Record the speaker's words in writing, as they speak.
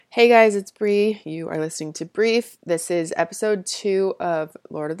Hey guys, it's Bree. You are listening to Brief. This is episode 2 of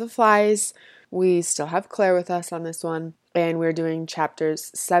Lord of the Flies. We still have Claire with us on this one, and we're doing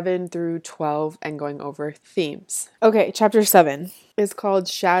chapters 7 through 12 and going over themes. Okay, chapter 7 is called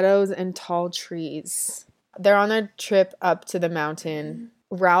Shadows and Tall Trees. They're on a trip up to the mountain.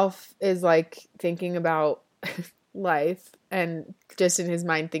 Ralph is thinking about life and just in his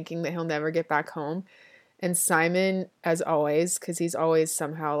mind thinking that he'll never get back home. And Simon, as always, because he's always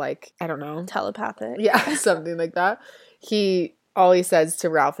somehow telepathic. Yeah, something like that. All he says to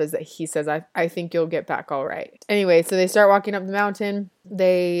Ralph is that he says, I think you'll get back all right. Anyway, so they start walking up the mountain.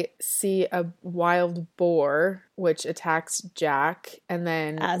 They see a wild boar, which attacks Jack. And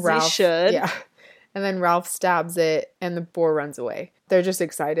then As Ralph, he should. Yeah. And then Ralph stabs it and the boar runs away. They're just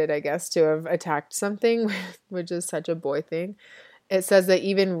excited, I guess, to have attacked something, which is such a boy thing. It says that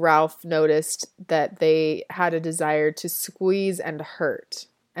even Ralph noticed that they had a desire to squeeze and hurt,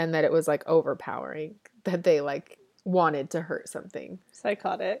 and that it was overpowering, that they wanted to hurt something.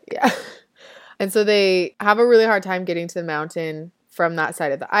 Psychotic. Yeah. And so they have a really hard time getting to the mountain from that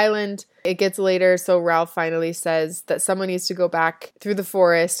side of the island. It gets later, so Ralph finally says that someone needs to go back through the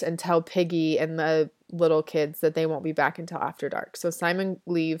forest and tell Piggy and the little kids that they won't be back until after dark. So Simon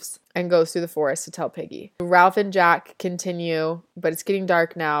leaves and goes through the forest to tell Piggy. Ralph and Jack continue, but it's getting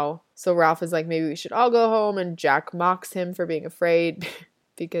dark now. So Ralph is like, maybe we should all go home, and Jack mocks him for being afraid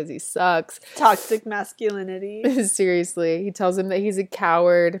because he sucks. Toxic masculinity. Seriously. He tells him that he's a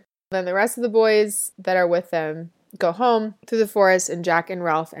coward. Then the rest of the boys that are with them go home through the forest, and Jack and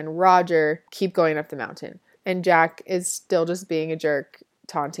Ralph and Roger keep going up the mountain. And Jack is still just being a jerk,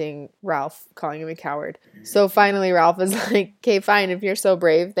 taunting Ralph, calling him a coward. So finally Ralph is like, okay, fine, if you're so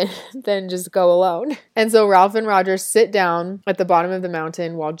brave, then just go alone. And so Ralph and Roger sit down at the bottom of the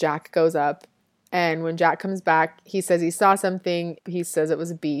mountain while Jack goes up. And when Jack comes back, he says he saw something. He says it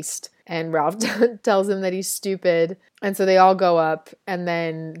was a beast. And Ralph tells him that he's stupid. And so they all go up, and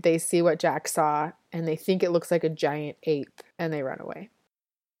then they see what Jack saw, and they think it looks like a giant ape, and they run away.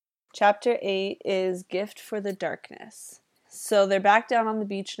 Chapter 8 is Gift for the Darkness. So they're back down on the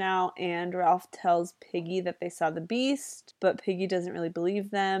beach now, and Ralph tells Piggy that they saw the beast, but Piggy doesn't really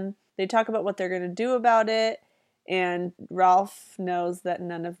believe them. They talk about what they're going to do about it, and Ralph knows that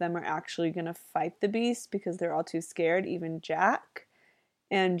none of them are actually going to fight the beast because they're all too scared, even Jack.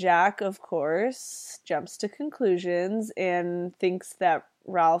 And Jack, of course, jumps to conclusions and thinks that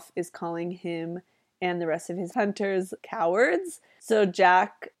Ralph is calling him and the rest of his hunters cowards. So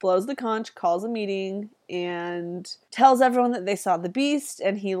Jack blows the conch, calls a meeting, and tells everyone that they saw the beast,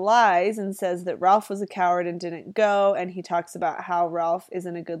 and he lies and says that Ralph was a coward and didn't go, and he talks about how Ralph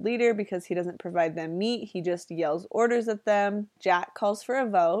isn't a good leader because he doesn't provide them meat, he just yells orders at them. Jack calls for a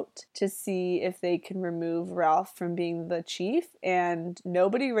vote to see if they can remove Ralph from being the chief, and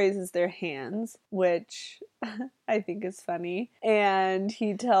nobody raises their hands, which I think is funny. And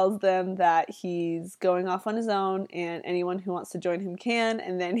he tells them that he's going off on his own and anyone who wants to join him can,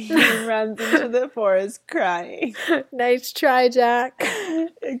 and then he runs into the forest crying. Nice try, Jack.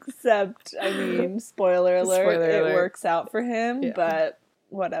 Except, spoiler alert, it works out for him, yeah. But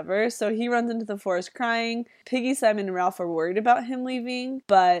whatever. So he runs into the forest crying. Piggy, Simon, and Ralph are worried about him leaving,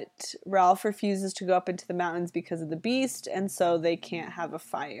 but Ralph refuses to go up into the mountains because of the beast, and so they can't have a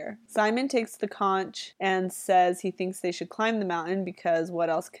fire. Simon takes the conch and says he thinks they should climb the mountain because what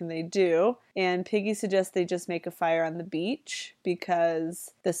else can they do? And Piggy suggests they just make a fire on the beach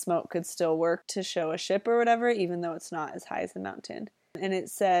because the smoke could still work to show a ship or whatever, even though it's not as high as the mountain. And it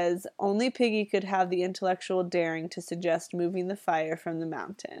says, only Piggy could have the intellectual daring to suggest moving the fire from the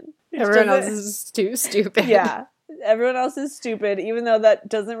mountain. Everyone else is too stupid. Yeah, everyone else is stupid, even though that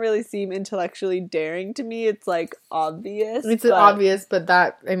doesn't really seem intellectually daring to me. It's, obvious. It's obvious, but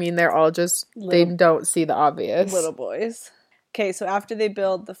they're all just, they don't see the obvious. Little boys. Okay, so after they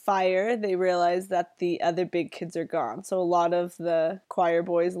build the fire, they realize that the other big kids are gone. So a lot of the choir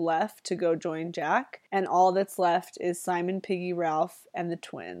boys left to go join Jack. And all that's left is Simon, Piggy, Ralph, and the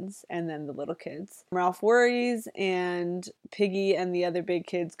twins, and then the little kids. Ralph worries, and Piggy and the other big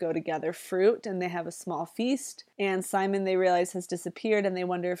kids go to gather fruit, and they have a small feast. And Simon, they realize, has disappeared, and they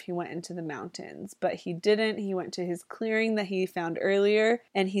wonder if he went into the mountains. But he didn't. He went to his clearing that he found earlier,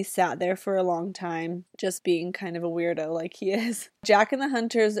 and he sat there for a long time, just being kind of a weirdo like he is. Jack and the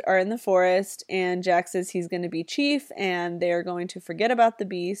hunters are in the forest, and Jack says he's going to be chief, and they are going to forget about the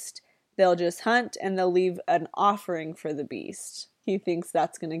beast. They'll just hunt, and they'll leave an offering for the beast. He thinks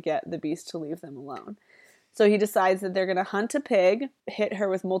that's going to get the beast to leave them alone. So he decides that they're going to hunt a pig, hit her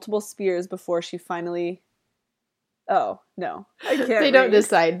with multiple spears before she finally Oh, no. I can't They don't read.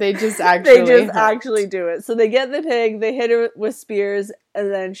 decide. They just actually actually do it. So they get the pig, they hit her with spears,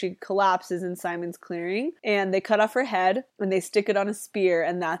 and then she collapses in Simon's clearing. And they cut off her head, and they stick it on a spear,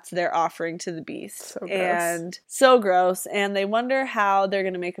 and that's their offering to the beast. So gross. And so gross. And they wonder how they're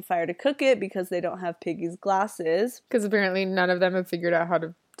going to make a fire to cook it because they don't have Piggy's glasses. Because apparently none of them have figured out how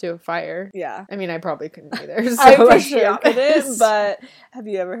to do a fire. Yeah. I mean, I probably couldn't either. So I for let's be sure couldn't, honest. but have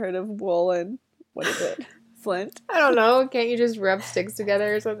you ever heard of wool and, what is it? Flint? I don't know. Can't you just rub sticks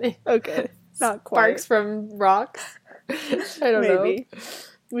together or something? Okay. Not quite. Sparks from rocks? I don't know. Maybe.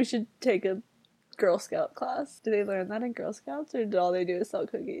 We should take a Girl Scout class. Do they learn that in Girl Scouts, or do all they do is sell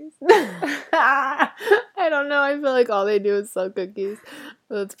cookies? I don't know. I feel like all they do is sell cookies.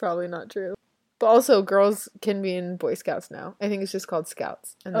 But that's probably not true. But also, girls can be in Boy Scouts now. I think it's just called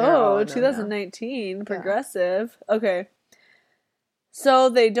Scouts. And they're all Oh, in them 2019. Progressive. Yeah. Okay. So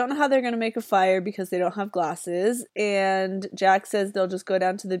they don't know how they're going to make a fire because they don't have glasses. And Jack says they'll just go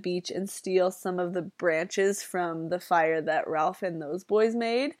down to the beach and steal some of the branches from the fire that Ralph and those boys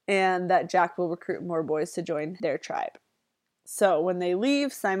made. And that Jack will recruit more boys to join their tribe. So when they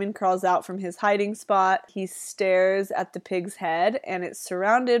leave, Simon crawls out from his hiding spot. He stares at the pig's head, and it's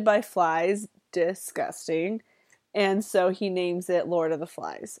surrounded by flies. Disgusting. And so he names it Lord of the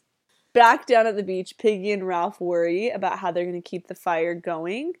Flies. Back down at the beach, Piggy and Ralph worry about how they're going to keep the fire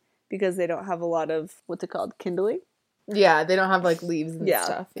going because they don't have a lot of, what's it called, kindling? Yeah, they don't have like leaves and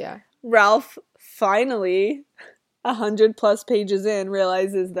stuff. Yeah. Ralph finally, 100+ pages in,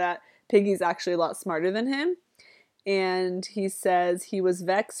 realizes that Piggy's actually a lot smarter than him. And he says he was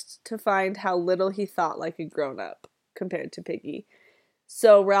vexed to find how little he thought like a grown-up compared to Piggy.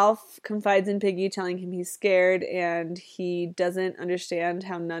 So Ralph confides in Piggy, telling him he's scared, and he doesn't understand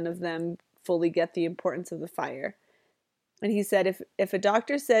how none of them fully get the importance of the fire. And he said, if a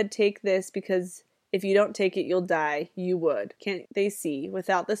doctor said, take this because if you don't take it, you'll die, you would. Can't they see?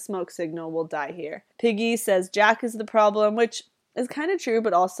 Without the smoke signal, we'll die here. Piggy says Jack is the problem, which is kind of true,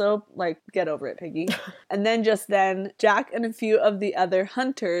 but also, like, get over it, Piggy. And then just then, Jack and a few of the other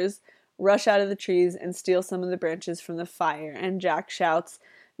hunters rush out of the trees and steal some of the branches from the fire, and Jack shouts,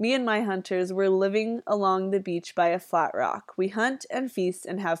 me and my hunters were living along the beach by a flat rock. We hunt and feast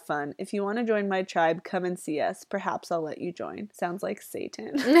and have fun. If you want to join my tribe, come and see us. Perhaps I'll let you join. Sounds like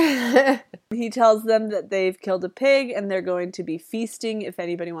Satan. He tells them that they've killed a pig and they're going to be feasting if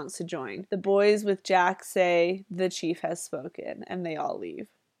anybody wants to join. The boys with Jack say, the chief has spoken, and they all leave.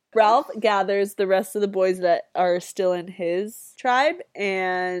 Ralph gathers the rest of the boys that are still in his tribe,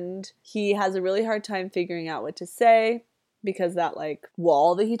 and he has a really hard time figuring out what to say because that, like,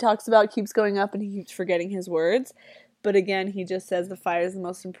 wall that he talks about keeps going up and he keeps forgetting his words. But again, he just says the fire is the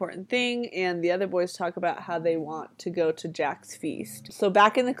most important thing, and the other boys talk about how they want to go to Jack's feast. So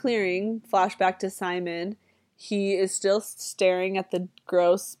back in the clearing, flashback to Simon, he is still staring at the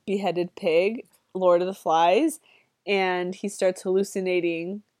gross beheaded pig, Lord of the Flies, and he starts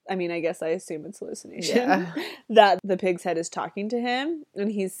hallucinating. I mean, I guess I assume it's hallucination. Yeah. That the pig's head is talking to him,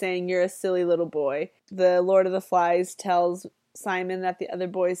 and he's saying, you're a silly little boy. The Lord of the Flies tells Simon that the other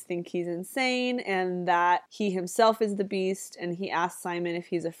boys think he's insane and that he himself is the beast, and he asks Simon if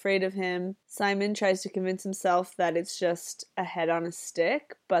he's afraid of him. Simon tries to convince himself that it's just a head on a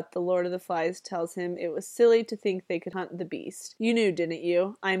stick, but the Lord of the Flies tells him it was silly to think they could hunt the beast. You knew, didn't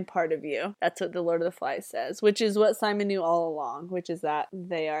you? I'm part of you. That's what the Lord of the Flies says, which is what Simon knew all along, which is that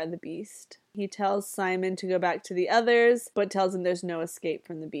they are the beast. He tells Simon to go back to the others, but tells him there's no escape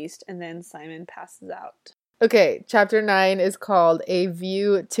from the beast, and then Simon passes out. Okay, chapter 9 is called A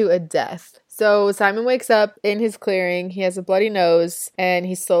View to a Death. So Simon wakes up in his clearing, he has a bloody nose, and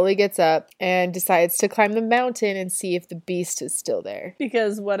he slowly gets up and decides to climb the mountain and see if the beast is still there.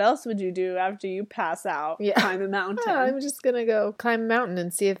 Because what else would you do after you pass out? Yeah. Climb a mountain. Yeah, I'm just gonna go climb a mountain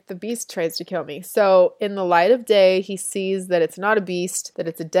and see if the beast tries to kill me. So in the light of day, he sees that it's not a beast, that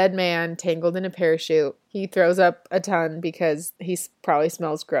it's a dead man tangled in a parachute. He throws up a ton because he probably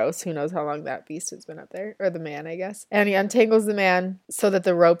smells gross. Who knows how long that beast has been up there. Or the man, I guess. And he untangles the man so that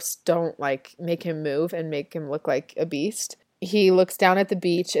the ropes don't, like, make him move and make him look like a beast. He looks down at the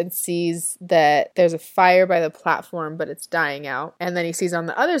beach and sees that there's a fire by the platform, but it's dying out. And then he sees on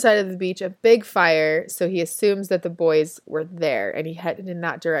the other side of the beach a big fire, so he assumes that the boys were there, and he headed in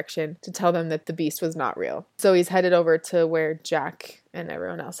that direction to tell them that the beast was not real. So he's headed over to where Jack and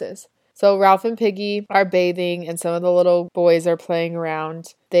everyone else is. So Ralph and Piggy are bathing, and some of the little boys are playing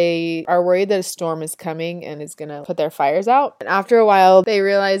around. They are worried that a storm is coming and is going to put their fires out. And after a while, they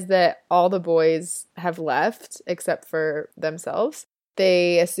realize that all the boys have left except for themselves.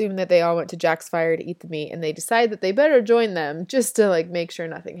 they assume that they all went to Jack's fire to eat the meat, and they decide that they better join them just to, like, make sure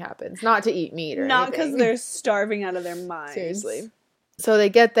nothing happens. Not to eat meat or Not anything. because they're starving out of their minds. Seriously. So they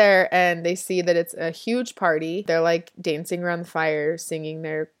get there and they see that it's a huge party. They're like dancing around the fire, singing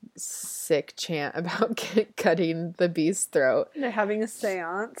their sick chant about cutting the beast's throat. They're having a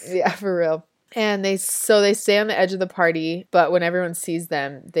seance. Yeah, for real. And they stay on the edge of the party, but when everyone sees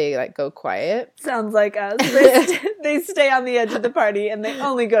them, they like go quiet. Sounds like us. They stay on the edge of the party and they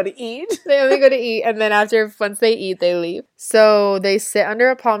only go to eat. They only go to eat, and then once they eat, they leave. So they sit under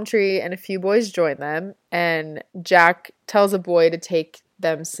a palm tree, and a few boys join them, and Jack tells a boy to take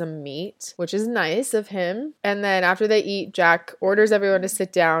them some meat, which is nice of him. And then after they eat, Jack orders everyone to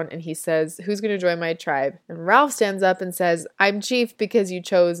sit down, and he says, "Who's going to join my tribe?" And Ralph stands up and says, "I'm chief because you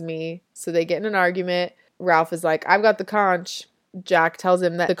chose me." So they get in an argument. Ralph is like, "I've got the conch." Jack tells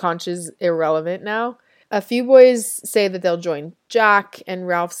him that the conch is irrelevant now. A few boys say that they'll join Jack, and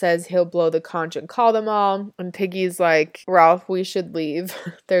Ralph says he'll blow the conch and call them all. And Piggy's like, "Ralph, we should leave.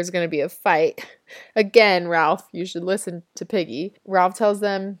 There's going to be a fight." Again, Ralph, you should listen to Piggy. Ralph tells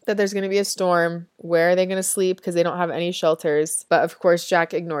them that there's going to be a storm. Where are they going to sleep? Because they don't have any shelters. But of course,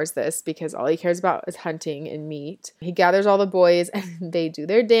 Jack ignores this because all he cares about is hunting and meat. He gathers all the boys and they do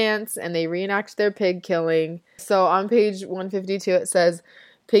their dance and they reenact their pig killing. So on page 152, it says,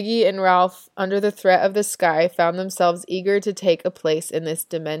 Piggy and Ralph, under the threat of the sky, found themselves eager to take a place in this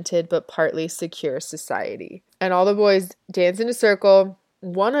demented but partly secure society. And all the boys dance in a circle.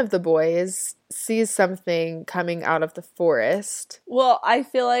 One of the boys sees something coming out of the forest. Well, I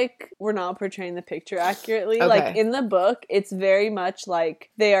feel like we're not portraying the picture accurately. Okay. Like, in the book, it's very much like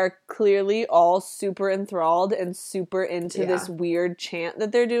they are clearly all super enthralled and super into this weird chant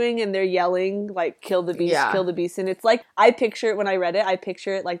that they're doing, and they're yelling, like, "Kill the beast, kill the beast." And it's like, when I read it, I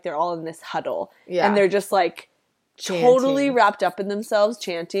picture it like they're all in this huddle. Yeah. And they're just, like, chanting. Totally wrapped up in themselves,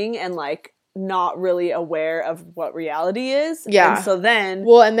 chanting, and, like, not really aware of what reality is. Yeah. And so then...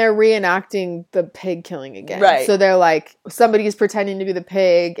 Well, and they're reenacting the pig killing again. Right. So they're like, somebody's pretending to be the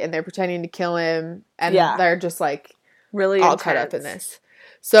pig, and they're pretending to kill him, and they're just, like, really all intense. caught up in this.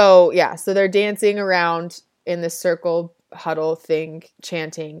 So, yeah. So they're dancing around in this circle huddle thing,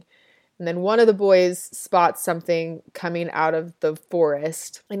 chanting. And then one of the boys spots something coming out of the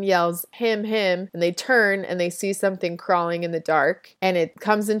forest and yells, "Him, him." And they turn and they see something crawling in the dark. And it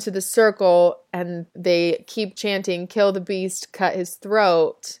comes into the circle and they keep chanting, "Kill the beast, cut his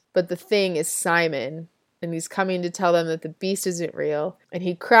throat." But the thing is Simon. And he's coming to tell them that the beast isn't real. And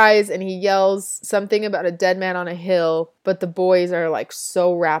he cries and he yells something about a dead man on a hill. But the boys are like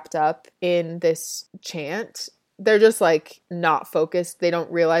so wrapped up in this chant. They're just, like, not focused. They don't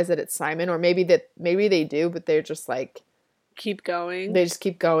realize that it's Simon, or maybe they do, but they're just, like... Keep going. They just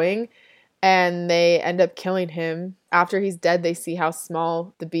keep going, and they end up killing him. After he's dead, they see how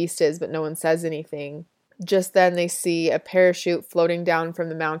small the beast is, but no one says anything. Just then, they see a parachute floating down from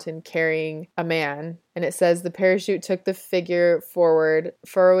the mountain carrying a man. And it says, the parachute took the figure forward,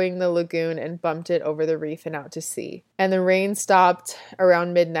 furrowing the lagoon, and bumped it over the reef and out to sea. And the rain stopped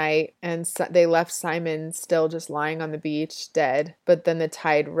around midnight, and they left Simon still just lying on the beach, dead. But then the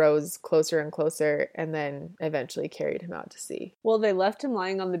tide rose closer and closer, and then eventually carried him out to sea. Well, they left him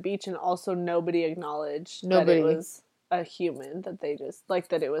lying on the beach, and also nobody acknowledged that it was a human, that they just, like,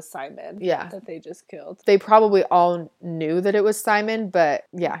 that it was Simon. Yeah. That they just killed. They probably all knew that it was Simon, but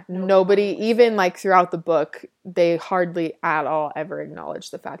nobody, even, like, throughout the book, they hardly at all ever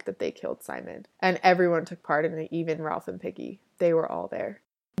acknowledged the fact that they killed Simon. And everyone took part in it, even Ralph and Piggy. They were all there.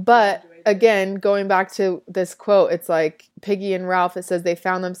 But, again, going back to this quote, it's like, Piggy and Ralph, it says they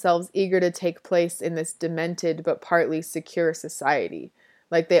found themselves eager to take place in this demented but partly secure society.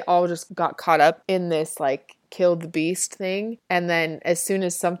 Like, they all just got caught up in this, like, kill the beast thing. And then as soon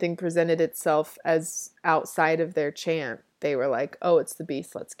as something presented itself as outside of their chant, they were like, "Oh, it's the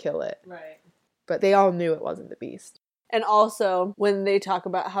beast, let's kill it." Right. But they all knew it wasn't the beast. And also, when they talk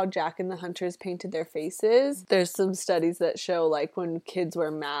about how Jack and the hunters painted their faces, there's some studies that show, like, when kids wear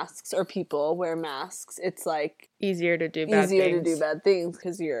masks, or people wear masks, it's, like... Easier to do bad things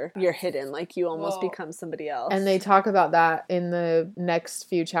because you're hidden. Like, you almost become somebody else. And they talk about that in the next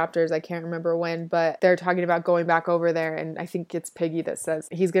few chapters. I can't remember when, but they're talking about going back over there, and I think it's Piggy that says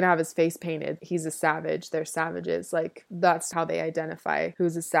he's going to have his face painted. He's a savage. They're savages. Like, that's how they identify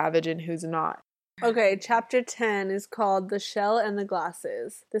who's a savage and who's not. Okay, chapter 10 is called The Shell and the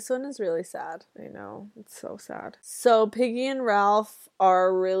Glasses. This one is really sad. I know. It's so sad. So Piggy and Ralph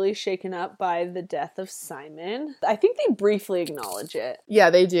are really shaken up by the death of Simon. I think they briefly acknowledge it. Yeah,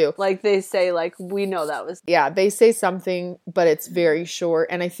 they do. Like, they say, like, we know that was... Yeah, they say something, but it's very short.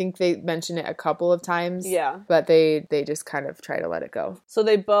 And I think they mention it a couple of times. Yeah. But they just kind of try to let it go. So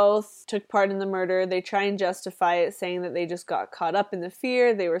they both took part in the murder. They try and justify it, saying that they just got caught up in the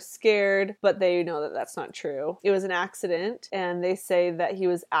fear. They were scared, but they know that that's not true. It was an accident, and they say that he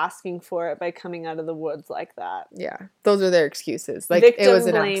was asking for it by coming out of the woods like that. Yeah, those are their excuses. Like, Victim it was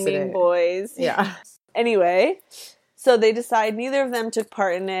an blaming accident. boys. Yeah. Anyway, so they decide neither of them took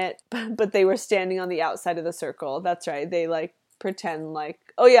part in it, but they were standing on the outside of the circle. That's right. They, like, pretend like,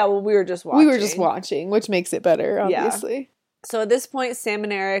 oh yeah, well, we were just watching. We were just watching, which makes it better, obviously. Yeah. So at this point, Sam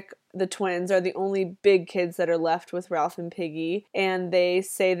and Eric, the twins, are the only big kids that are left with Ralph and Piggy, and they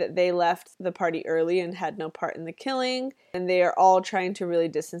say that they left the party early and had no part in the killing, and they are all trying to really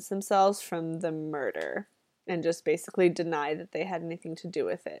distance themselves from the murder and just basically deny that they had anything to do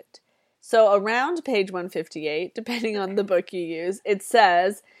with it. So around page 158, depending on the book you use, it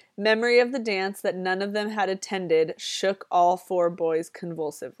says, memory of the dance that none of them had attended shook all four boys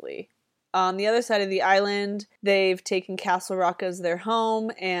convulsively. On the other side of the island, they've taken Castle Rock as their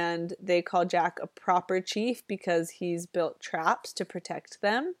home, and they call Jack a proper chief because he's built traps to protect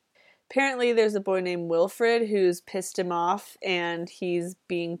them. Apparently, there's a boy named Wilfred who's pissed him off, and he's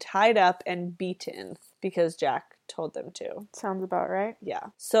being tied up and beaten because Jack told them to. Sounds about right. Yeah.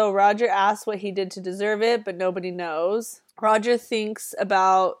 So Roger asks what he did to deserve it, but nobody knows. Roger thinks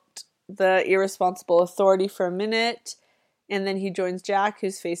about the irresponsible authority for a minute, and then he joins Jack,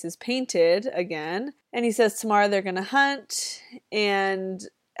 whose face is painted again. And he says tomorrow they're going to hunt. And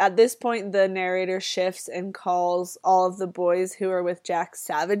at this point, the narrator shifts and calls all of the boys who are with Jack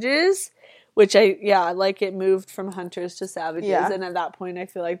savages. Which like it moved from hunters to savages. Yeah. And at that point, I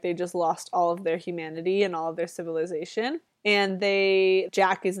feel like they just lost all of their humanity and all of their civilization. And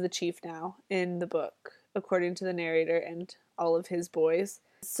Jack is the chief now in the book, according to the narrator and all of his boys.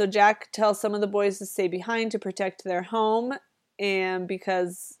 So Jack tells some of the boys to stay behind to protect their home, and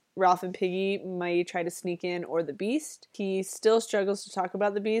because Ralph and Piggy might try to sneak in, or the beast. He still struggles to talk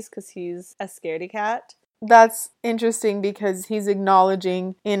about the beast because he's a scaredy cat. That's interesting because he's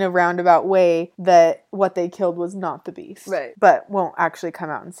acknowledging in a roundabout way that what they killed was not the beast. Right. But won't actually come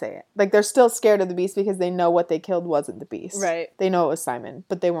out and say it. Like, they're still scared of the beast because they know what they killed wasn't the beast. Right. They know it was Simon,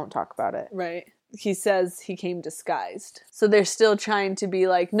 but they won't talk about it. Right. He says he came disguised. So they're still trying to be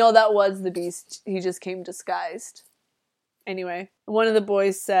like, no, that was the beast. He just came disguised. Anyway, one of the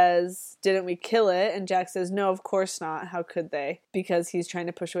boys says, didn't we kill it? And Jack says, no, of course not. How could they? Because he's trying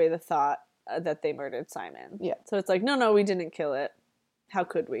to push away the thought that they murdered Simon. Yeah. So it's like, no, we didn't kill it. How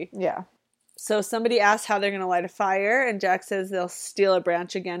could we? Yeah. So somebody asks how they're going to light a fire, and Jack says they'll steal a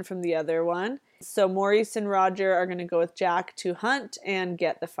branch again from the other one. So Maurice and Roger are going to go with Jack to hunt and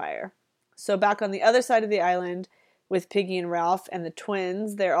get the fire. So back on the other side of the island with Piggy and Ralph and the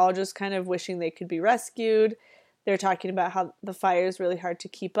twins, they're all just kind of wishing they could be rescued. They're talking about how the fire is really hard to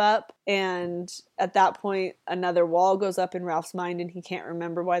keep up. And at that point, another wall goes up in Ralph's mind and he can't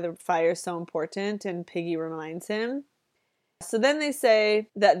remember why the fire is so important. And Piggy reminds him. So then they say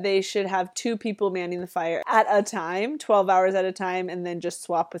that they should have 2 people manning the fire at a time, 12 hours at a time, and then just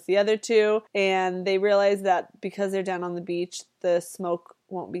swap with the other 2. And they realize that because they're down on the beach, the smoke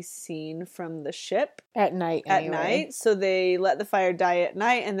won't be seen from the ship. At night, anyway. At night. So they let the fire die at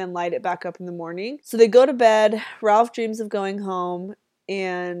night and then light it back up in the morning. So they go to bed. Ralph dreams of going home.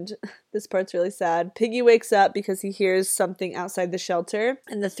 And this part's really sad. Piggy wakes up because he hears something outside the shelter.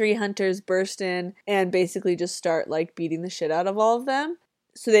 And the 3 hunters burst in and basically just start like beating the shit out of all of them.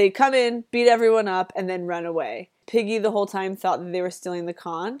 So they come in, beat everyone up, and then run away. Piggy the whole time thought that they were stealing the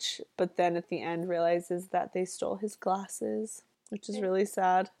conch. But then at the end realizes that they stole his glasses. Which is really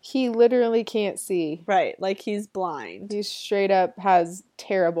sad. He literally can't see. Right, like he's blind. He straight up has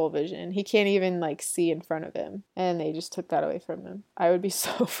terrible vision. He can't even like see in front of him. And they just took that away from him. I would be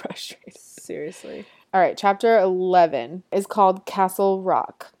so frustrated. Seriously. All right, chapter 11 is called Castle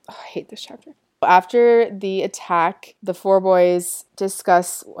Rock. Oh, I hate this chapter. After the attack, the 4 boys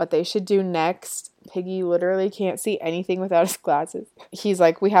discuss what they should do next. Piggy literally can't see anything without his glasses. He's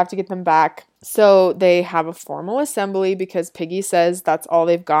like, we have to get them back. So they have a formal assembly because Piggy says that's all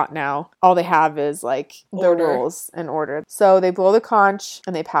they've got now. All they have is like the rules and order. So they blow the conch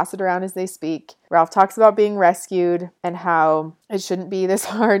and they pass it around as they speak. Ralph talks about being rescued and how it shouldn't be this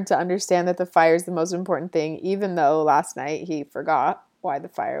hard to understand that the fire is the most important thing, even though last night he forgot why the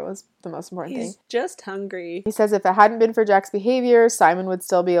fire was the most important thing. He's just hungry. He says if it hadn't been for Jack's behavior, Simon would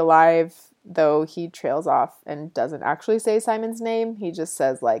still be alive. though he trails off and doesn't actually say Simon's name. He just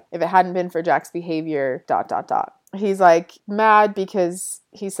says, like, if it hadn't been for Jack's behavior, ... He's, like, mad because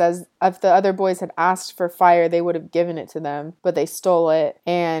he says if the other boys had asked for fire, they would have given it to them, but they stole it,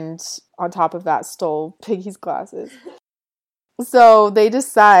 and on top of that, stole Piggy's glasses. So they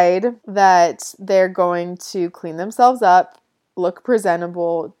decide that they're going to clean themselves up, look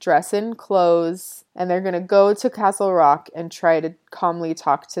presentable, dress in clothes, and they're going to go to Castle Rock and try to calmly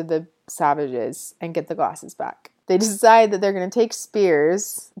talk to the savages and get the glasses back. They decide that they're going to take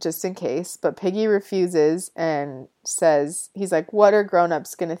spears, just in case, but Piggy refuses and says, he's like, what are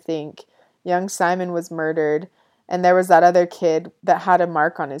grown-ups going to think? Young Simon was murdered, and there was that other kid that had a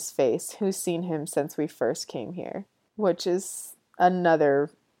mark on his face who's seen him since we first came here, which is another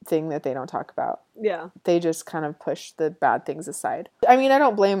thing that they don't talk about. Yeah. They just kind of push the bad things aside. I mean, I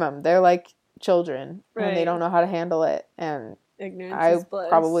don't blame them. They're like children, and they don't know how to handle it, and ignorance is bliss.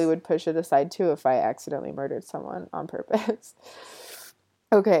 Probably would push it aside too if I accidentally murdered someone on purpose.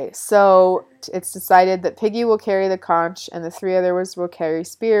 Okay, so it's decided that Piggy will carry the conch and the 3 others will carry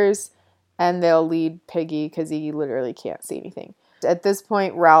spears, and they'll lead Piggy because he literally can't see anything. At this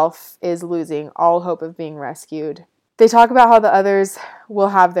point, Ralph is losing all hope of being rescued. They talk about how the others will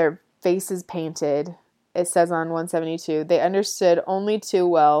have their faces painted. It says on 172, they understood only too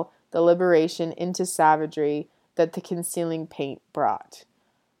well the liberation into savagery that the concealing paint brought.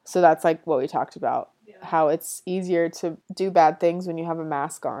 So that's like what we talked about. Yeah. How it's easier to do bad things when you have a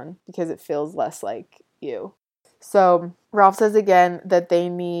mask on because it feels less like you. So Ralph says again that they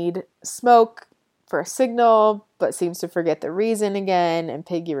need smoke for a signal, but seems to forget the reason again, and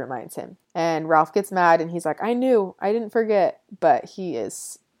Piggy reminds him. And Ralph gets mad and he's like, I knew, I didn't forget, but he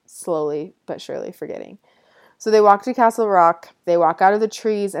is slowly but surely forgetting. So they walk to Castle Rock, they walk out of the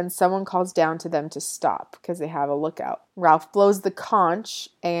trees, and someone calls down to them to stop because they have a lookout. Ralph blows the conch,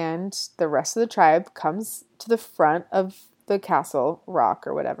 and the rest of the tribe comes to the front of the Castle Rock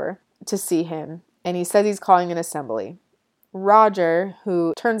or whatever to see him, and he says he's calling an assembly. Roger,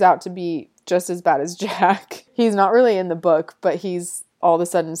 who turns out to be just as bad as Jack, he's not really in the book, but he's all of a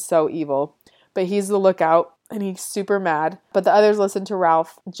sudden so evil, but he's the lookout, and he's super mad, but the others listen to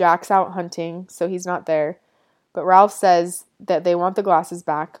Ralph. Jack's out hunting, so he's not there. But Ralph says that they want the glasses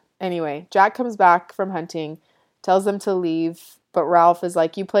back. Anyway, Jack comes back from hunting, tells them to leave, but Ralph is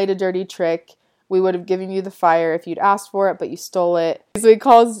like, you played a dirty trick. We would have given you the fire if you'd asked for it, but you stole it. So he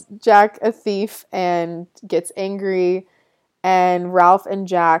calls Jack a thief and gets angry, and Ralph and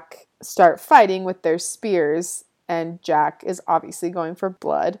Jack start fighting with their spears, and Jack is obviously going for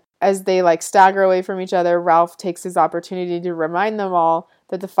blood. As they stagger away from each other, Ralph takes his opportunity to remind them all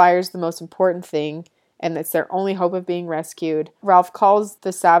that the fire is the most important thing, and it's their only hope of being rescued. Ralph calls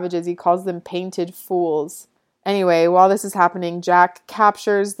the savages, he calls them painted fools. Anyway, while this is happening, Jack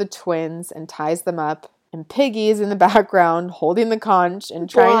captures the twins and ties them up. And Piggy is in the background holding the conch and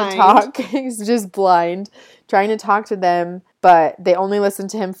trying to talk. He's just blind, trying to talk to them, but they only listen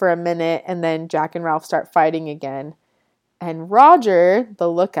to him for a minute, and then Jack and Ralph start fighting again. And Roger, the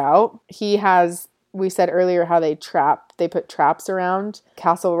lookout, he has... We said earlier how they put traps around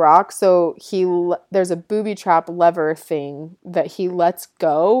Castle Rock. So there's a booby trap lever thing that he lets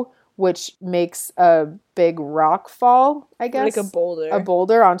go, which makes a big rock fall, I guess. Like a boulder. A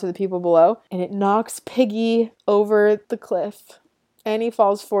boulder onto the people below. And it knocks Piggy over the cliff. And he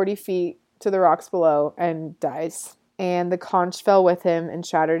falls 40 feet to the rocks below and dies. And the conch fell with him and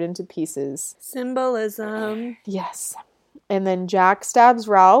shattered into pieces. Symbolism. Yes. And then Jack stabs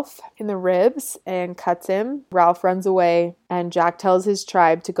Ralph in the ribs and cuts him. Ralph runs away, and Jack tells his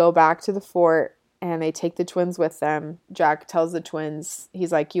tribe to go back to the fort, and they take the twins with them. Jack tells the twins,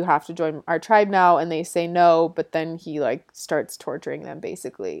 he's like, you have to join our tribe now, and they say no, but then he, starts torturing them,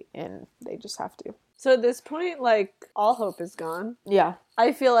 basically, and they just have to. So at this point, all hope is gone. Yeah.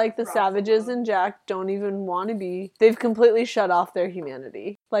 I feel like the savages and Jack don't even want to be... They've completely shut off their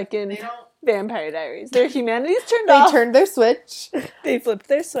humanity. Like in Vampire Diaries. Their humanity's turned off. They turned their switch. They flipped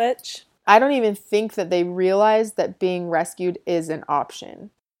their switch. I don't even think that they realize that being rescued is an option.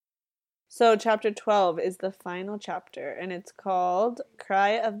 So chapter 12 is the final chapter, and it's called Cry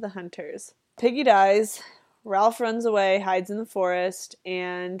of the Hunters. Piggy dies. Ralph runs away, hides in the forest,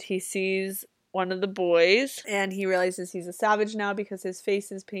 and he sees one of the boys, and he realizes he's a savage now because his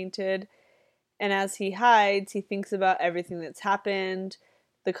face is painted. And as he hides, he thinks about everything that's happened.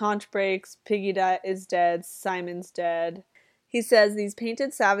 The conch breaks, Piggy is dead, Simon's dead. He says these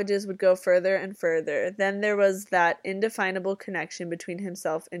painted savages would go further and further. Then there was that indefinable connection between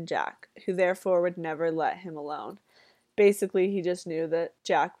himself and Jack, who therefore would never let him alone. Basically, he just knew that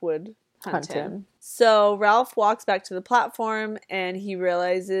Jack would hunt him. So Ralph walks back to the platform and he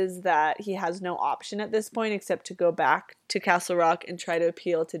realizes that he has no option at this point except to go back to Castle Rock and try to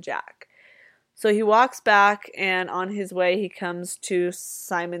appeal to Jack. So he walks back, and on his way he comes to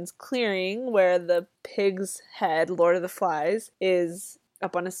Simon's clearing where the pig's head, Lord of the Flies, is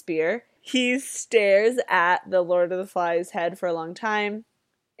up on a spear. He stares at the Lord of the Flies head for a long time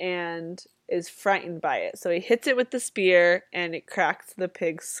and is frightened by it. So he hits it with the spear and it cracks the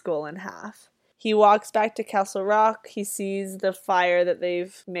pig's skull in half. He walks back to Castle Rock. He sees the fire that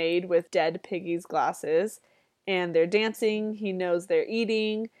they've made with dead Piggy's glasses. And they're dancing. He knows they're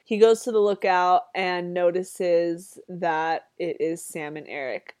eating. He goes to the lookout and notices that it is Sam and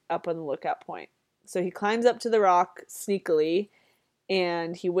Eric up on the lookout point. So he climbs up to the rock sneakily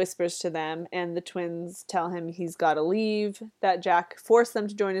and he whispers to them, and the twins tell him he's got to leave, that Jack forced them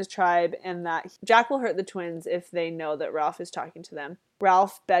to join his tribe, and that Jack will hurt the twins if they know that Ralph is talking to them.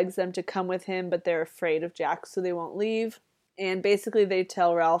 Ralph begs them to come with him, but they're afraid of Jack, so they won't leave. And basically they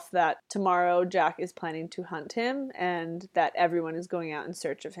tell Ralph that tomorrow Jack is planning to hunt him and that everyone is going out in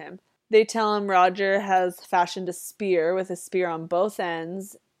search of him. They tell him Roger has fashioned a spear with a spear on both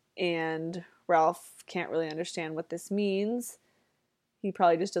ends, and Ralph can't really understand what this means. He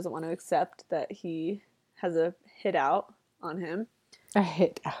probably just doesn't want to accept that he has a hit out on him. A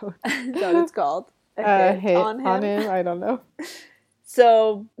hit out. Is that what it's called? A hit on him? I don't know.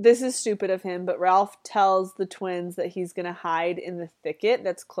 So this is stupid of him, but Ralph tells the twins that he's going to hide in the thicket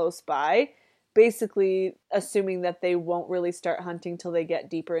that's close by, basically assuming that they won't really start hunting till they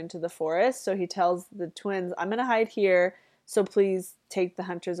get deeper into the forest. So he tells the twins, I'm going to hide here, so please take the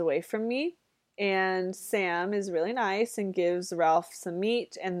hunters away from me. And Sam is really nice and gives Ralph some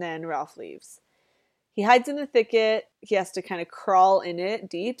meat, and then Ralph leaves. He hides in the thicket. He has to kind of crawl in it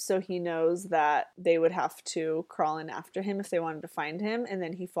deep, so he knows that they would have to crawl in after him if they wanted to find him, and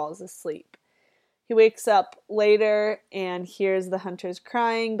then he falls asleep. He wakes up later and hears the hunters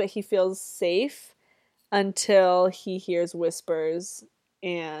crying, but he feels safe until he hears whispers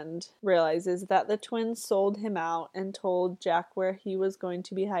and realizes that the twins sold him out and told Jack where he was going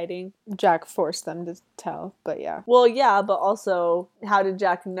to be hiding. Jack forced them to tell, but yeah. Well, yeah, but also, how did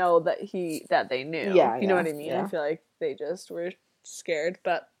Jack know that they knew? Yeah, you know what I mean? Yeah. I feel like they just were scared.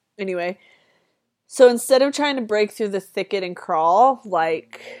 But anyway, so instead of trying to break through the thicket and crawl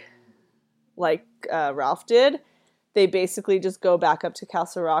like Ralph did, they basically just go back up to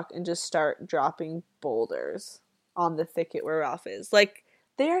Castle Rock and just start dropping boulders on the thicket where Ralph is. Like,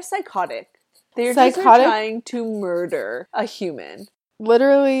 they are psychotic. They're just trying to murder a human.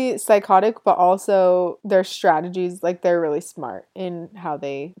 Literally psychotic, but also their strategies, like, they're really smart in how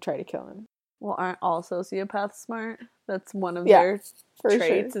they try to kill him. Well, aren't all sociopaths smart? That's one of their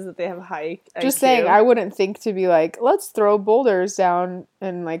traits, is that they have high IQ. Just saying, I wouldn't think to be like, let's throw boulders down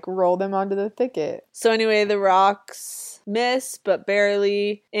and, like, roll them onto the thicket. So anyway, the rocks miss, but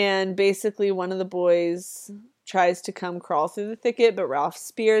barely, and basically one of the boys tries to come crawl through the thicket, but Ralph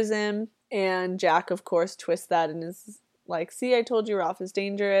spears him, and Jack, of course, twists that and is like, see, I told you Ralph is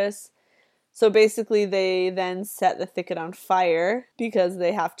dangerous. So basically they then set the thicket on fire because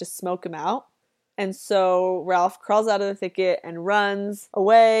they have to smoke him out. And so Ralph crawls out of the thicket and runs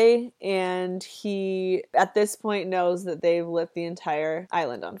away, and he, at this point, knows that they've lit the entire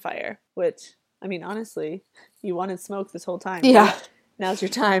island on fire, which, I mean, honestly, you wanted smoke this whole time. Yeah. Now's your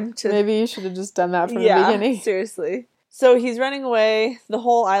time to... Maybe you should have just done that from the beginning. Yeah, seriously. So he's running away. The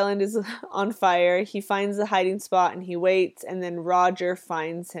whole island is on fire. He finds a hiding spot and he waits, and then Roger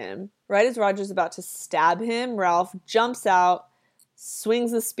finds him. Right as Roger's about to stab him, Ralph jumps out,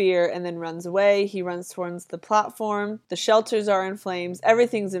 swings the spear, and then runs away. He runs towards the platform. The shelters are in flames.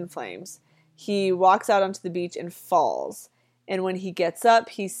 Everything's in flames. He walks out onto the beach and falls. And when he gets up,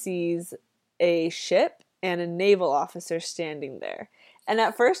 he sees a ship and a naval officer standing there. And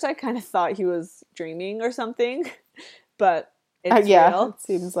at first I kind of thought he was dreaming or something, but it's real. It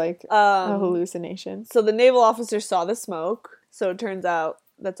seems like a hallucination. So the naval officer saw the smoke, so it turns out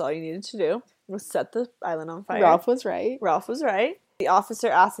that's all you needed to do, was set the island on fire. Ralph was right. The officer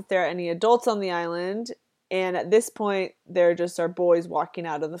asks if there are any adults on the island, and at this point, there just are boys walking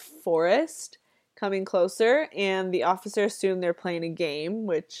out of the forest, coming closer, and the officer assumed they're playing a game,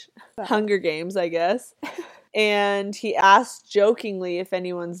 which, Hunger Games, I guess. And he asks jokingly if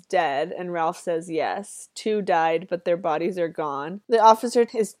anyone's dead, and Ralph says yes. 2 died, but their bodies are gone. The officer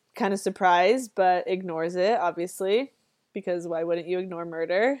is kind of surprised, but ignores it, obviously, because why wouldn't you ignore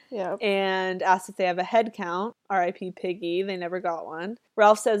murder? Yeah. And asks if they have a head count. R.I.P. Piggy, they never got one.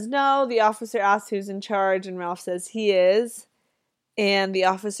 Ralph says no. The officer asks who's in charge, and Ralph says he is. And the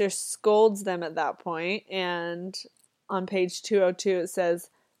officer scolds them at that point, and on page 202 it says,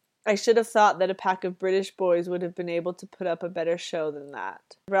 I should have thought that a pack of British boys would have been able to put up a better show than that.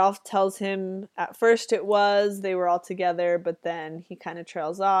 Ralph tells him at first they were all together, but then he kind of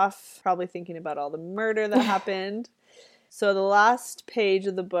trails off, probably thinking about all the murder that happened. So the last page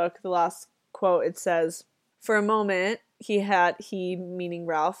of the book, the last quote, it says, "For a moment, he, meaning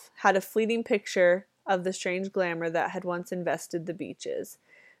Ralph, had a fleeting picture of the strange glamour that had once invested the beaches.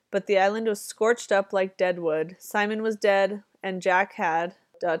 But the island was scorched up like dead wood. Simon was dead, and Jack had... ...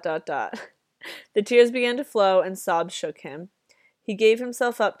 The tears began to flow, and sobs shook him. He gave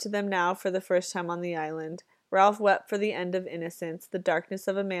himself up to them now for the first time on the island. Ralph wept for the end of innocence, the darkness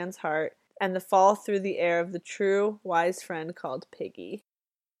of a man's heart, and the fall through the air of the true, wise friend called Piggy."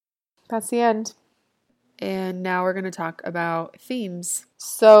 That's the end. And now we're going to talk about themes.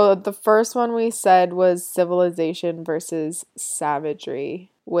 So the first one we said was civilization versus savagery,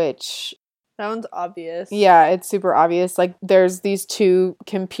 which... That one's obvious. Yeah, it's super obvious. Like, there's these two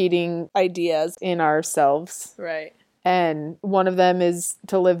competing ideas in ourselves. Right. And one of them is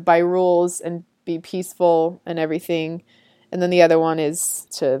to live by rules and be peaceful and everything. And then the other one is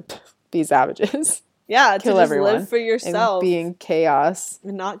to be savages. Yeah, kill to just everyone live for yourself. And be in chaos.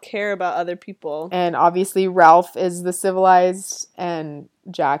 And not care about other people. And obviously Ralph is the civilized and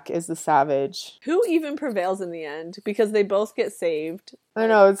Jack is the savage. Who even prevails in the end? Because they both get saved. I don't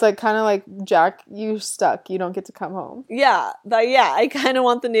know, it's like kind of like, Jack, you're stuck. You don't get to come home. Yeah, I kind of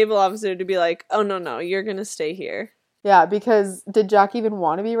want the naval officer to be like, oh, no, you're going to stay here. Yeah, because did Jack even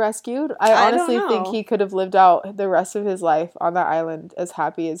want to be rescued? I honestly think he could have lived out the rest of his life on that island as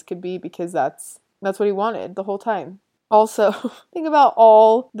happy as could be, because that's what he wanted the whole time. Also, think about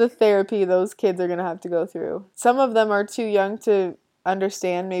all the therapy those kids are going to have to go through. Some of them are too young to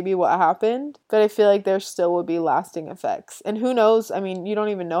understand maybe what happened, but I feel like there still will be lasting effects. And who knows? I mean, you don't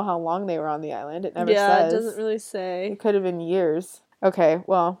even know how long they were on the island. It never says. Yeah, it doesn't really say. It could have been years. Okay,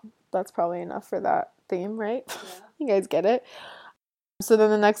 well, that's probably enough for that theme, right? Yeah. You guys get it. So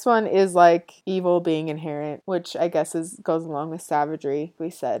then the next one is like evil being inherent, which I guess goes along with savagery. We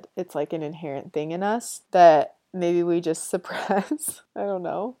said it's like an inherent thing in us that maybe we just suppress. I don't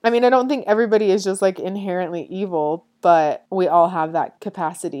know. I mean, I don't think everybody is just like inherently evil, but we all have that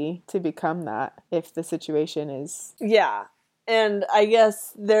capacity to become that if the situation is... Yeah. And I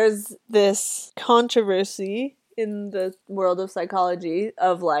guess there's this controversy in the world of psychology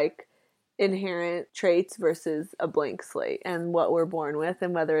of like inherent traits versus a blank slate and what we're born with,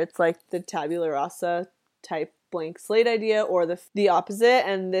 and whether it's like the tabula rasa type blank slate idea or the opposite.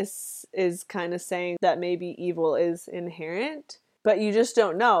 And this is kind of saying that maybe evil is inherent, but you just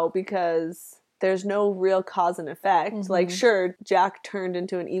don't know because there's no real cause and effect. Mm-hmm. Like, sure, Jack turned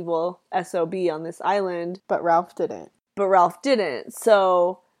into an evil SOB on this island, but Ralph didn't.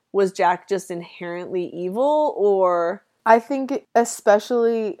 So was Jack just inherently evil, or... I think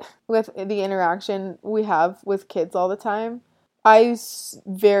especially with the interaction we have with kids all the time, I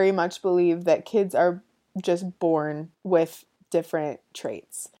very much believe that kids are just born with different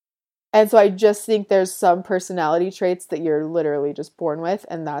traits. And so I just think there's some personality traits that you're literally just born with,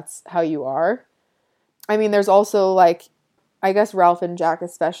 and that's how you are. I mean, there's also like, I guess Ralph and Jack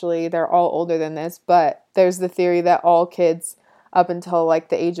especially, they're all older than this, but there's the theory that all kids up until like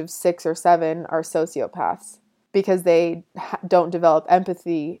the age of 6 or 7 are sociopaths, because they don't develop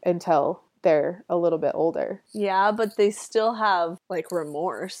empathy until they're a little bit older. Yeah, but they still have, like,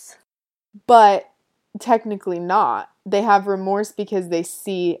 remorse. But technically not. They have remorse because they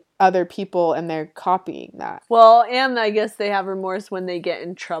see other people and they're copying that. Well, and I guess they have remorse when they get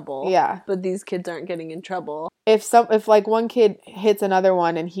in trouble. Yeah. But these kids aren't getting in trouble. If like one kid hits another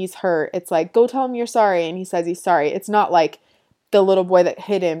one and he's hurt, it's like, go tell him you're sorry, and he says he's sorry. It's not like the little boy that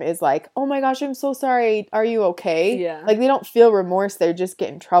hit him is like, oh my gosh, I'm so sorry. Are you okay? Yeah. Like, they don't feel remorse. They just get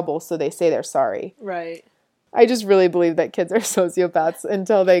in trouble, so they say they're sorry. Right. I just really believe that kids are sociopaths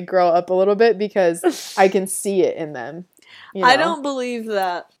until they grow up a little bit, because I can see it in them. You know? I don't believe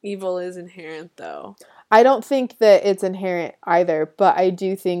that evil is inherent, though. I don't think that it's inherent either, but I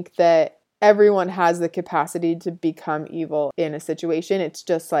do think that everyone has the capacity to become evil in a situation. It's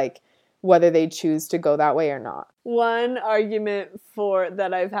just like whether they choose to go that way or not. One argument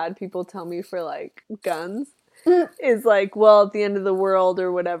that I've had people tell me for, like, guns is like, well, at the end of the world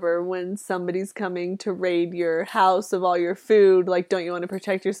or whatever, when somebody's coming to raid your house of all your food, like, don't you want to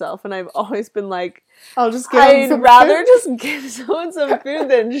protect yourself? And I've always been like, I'd rather just give someone some food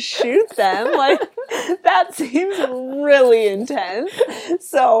than shoot them. Like, that seems really intense.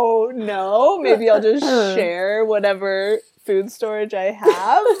 So, no, maybe I'll just share whatever food storage I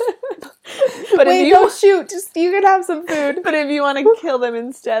have. But wait, don't shoot. Just, you can have some food. But if you want to kill them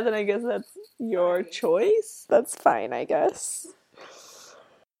instead, then I guess that's your choice. That's fine, I guess.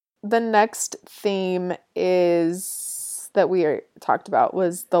 The next theme that we talked about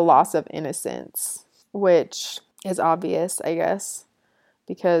was the loss of innocence, which is obvious, I guess,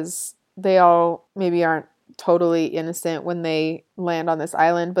 because they all maybe aren't totally innocent when they land on this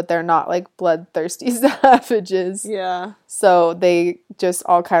island, but they're not like bloodthirsty savages. Yeah. So they just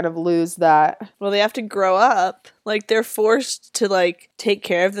all kind of lose that. Well, they have to grow up. Like, they're forced to, like, take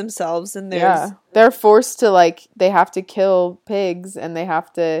care of themselves, and they're forced to, like, they have to kill pigs, and they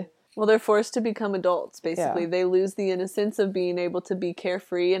have to... Well, they're forced to become adults, basically. Yeah. They lose the innocence of being able to be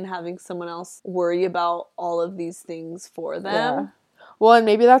carefree and having someone else worry about all of these things for them. Yeah. Well, and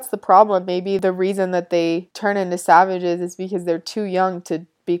maybe that's the problem. Maybe the reason that they turn into savages is because they're too young to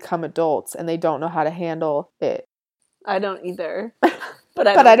become adults and they don't know how to handle it. I don't either. But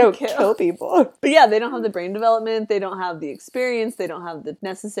I don't kill people. But yeah, they don't have the brain development. They don't have the experience. They don't have the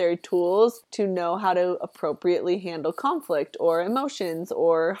necessary tools to know how to appropriately handle conflict or emotions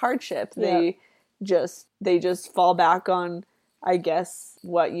or hardship. Yeah. They just fall back on, I guess,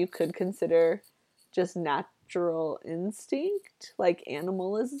 what you could consider just natural instinct, like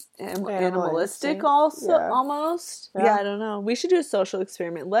animalistic instinct. also, Yeah. almost. Yeah. Yeah, I don't know. We should do a social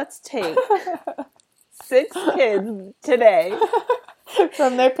experiment. Let's take 6 kids today,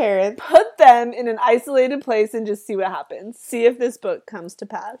 From their parents. put them in an isolated place, and just see what happens. See if this book comes to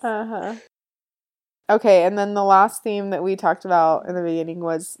pass. Uh-huh. Okay, and then the last theme that we talked about in the beginning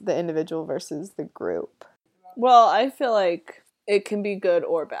was the individual versus the group. Well, I feel like it can be good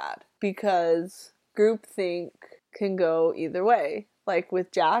or bad, because groupthink can go either way. Like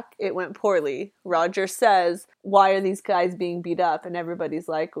with Jack, it went poorly. Roger says, "Why are these guys being beat up?" And everybody's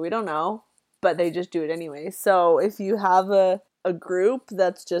like, "We don't know," but they just do it anyway. So if you have a group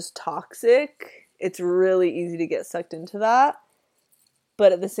that's just toxic, it's really easy to get sucked into that.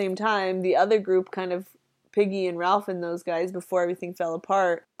 But at the same time, the other group, kind of Piggy and Ralph and those guys, before everything fell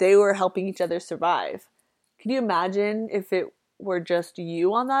apart, they were helping each other survive. Can you imagine if it were just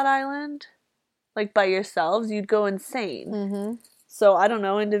you on that island? Like, by yourselves, you'd go insane. Mm-hmm. So, I don't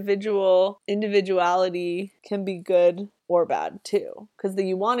know, individuality can be good or bad, too. Because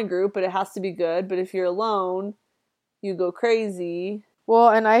you want a group, but it has to be good. But if you're alone, you go crazy. Well,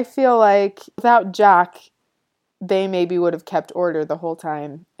 and I feel like without Jack, they maybe would have kept order the whole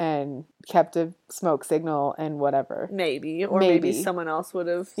time and kept a smoke signal and whatever. Maybe. Or maybe someone else would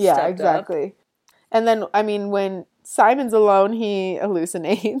have stepped exactly. up. And then, I mean, when Simon's alone, he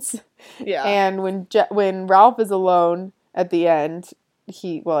hallucinates. Yeah. And when Ralph is alone at the end,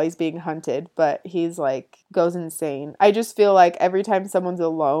 he's being hunted, but he's like, goes insane. I just feel like every time someone's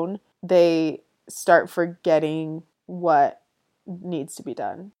alone, they start forgetting what needs to be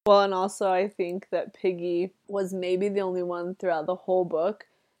done. Well, and also I think that Piggy was maybe the only one throughout the whole book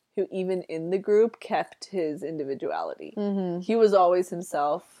who, even in the group, kept his individuality. Mm-hmm. He was always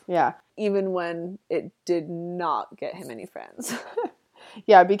himself. Yeah. Even when it did not get him any friends.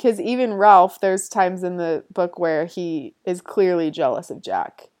 Yeah, because even Ralph, there's times in the book where he is clearly jealous of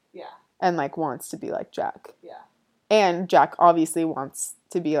Jack. Yeah. And, like, wants to be like Jack. Yeah. And Jack obviously wants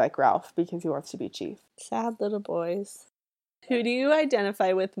to be like Ralph because he wants to be chief. Sad little boys. Who do you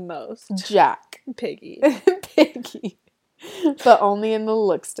identify with most? Jack. Piggy. Piggy. But only in the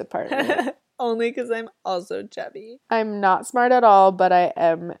looks department. Only because I'm also chubby. I'm not smart at all, but I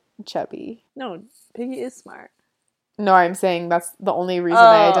am chubby. No, Piggy is smart. No, I'm saying that's the only reason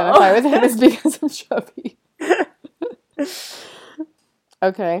I identify with him is because I'm chubby.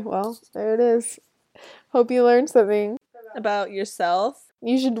 Okay, well, there it is. Hope you learned something. About yourself?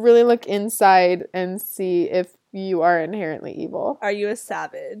 You should really look inside and see if you are inherently evil. Are you a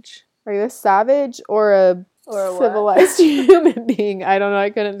savage? Are you a savage or a civilized human being? I don't know. I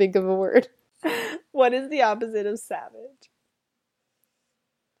couldn't think of a word. What is the opposite of savage?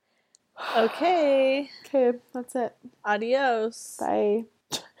 Okay. Okay, that's it. Adios. Bye.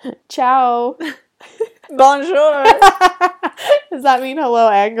 Ciao. Bonjour. Does that mean hello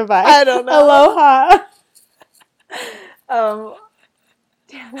and goodbye? I don't know. Aloha. Au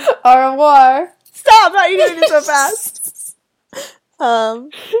revoir. Stop! How are you doing it so fast?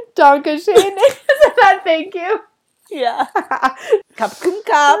 Donka Shane. Isn't that thank you? Yeah. Cup cum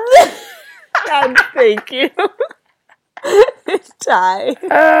cup. And thank you. Die.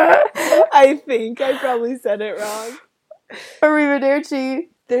 I think I probably said it wrong. Arrivederci.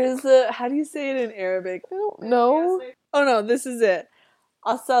 There's a, how do you say it in Arabic? I don't know. Oh no, this is it.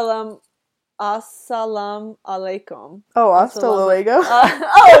 Assalam alaikum. Oh, hasta luego.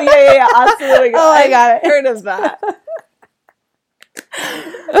 Yeah. Hasta luego. Oh, I got it. Heard of that.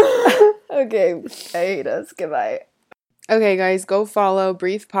 Okay, I hate us. Goodbye. Okay, guys, go follow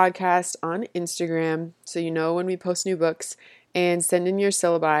Brief Podcast on Instagram so you know when we post new books. and send in your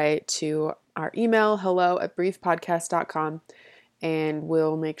syllabi to our email, hello@briefpodcast.com, and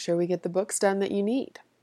we'll make sure we get the books done that you need.